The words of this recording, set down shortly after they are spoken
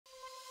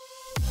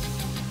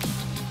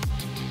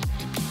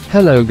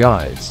Hello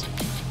guys.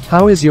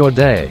 How is your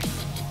day?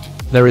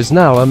 There is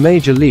now a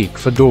major leak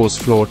for doors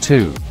floor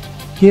 2.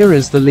 Here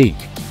is the leak.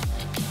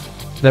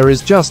 There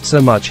is just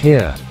so much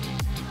here.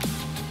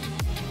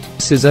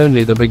 This is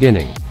only the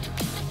beginning.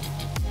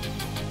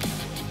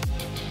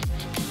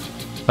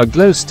 A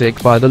glow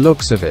stick by the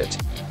looks of it.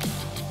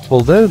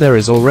 Although there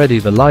is already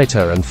the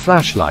lighter and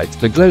flashlight,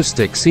 the glow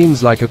stick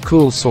seems like a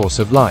cool source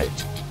of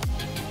light.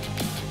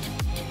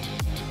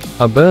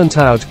 A burnt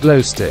out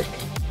glow stick.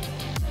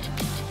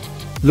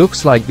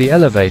 Looks like the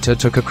elevator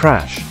took a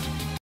crash.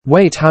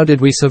 Wait, how did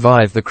we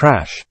survive the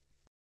crash?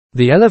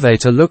 The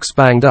elevator looks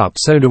banged up,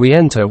 so do we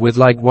enter with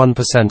like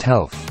 1%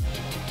 health?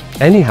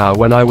 Anyhow,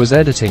 when I was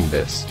editing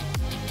this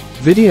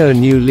video,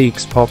 new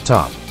leaks popped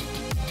up.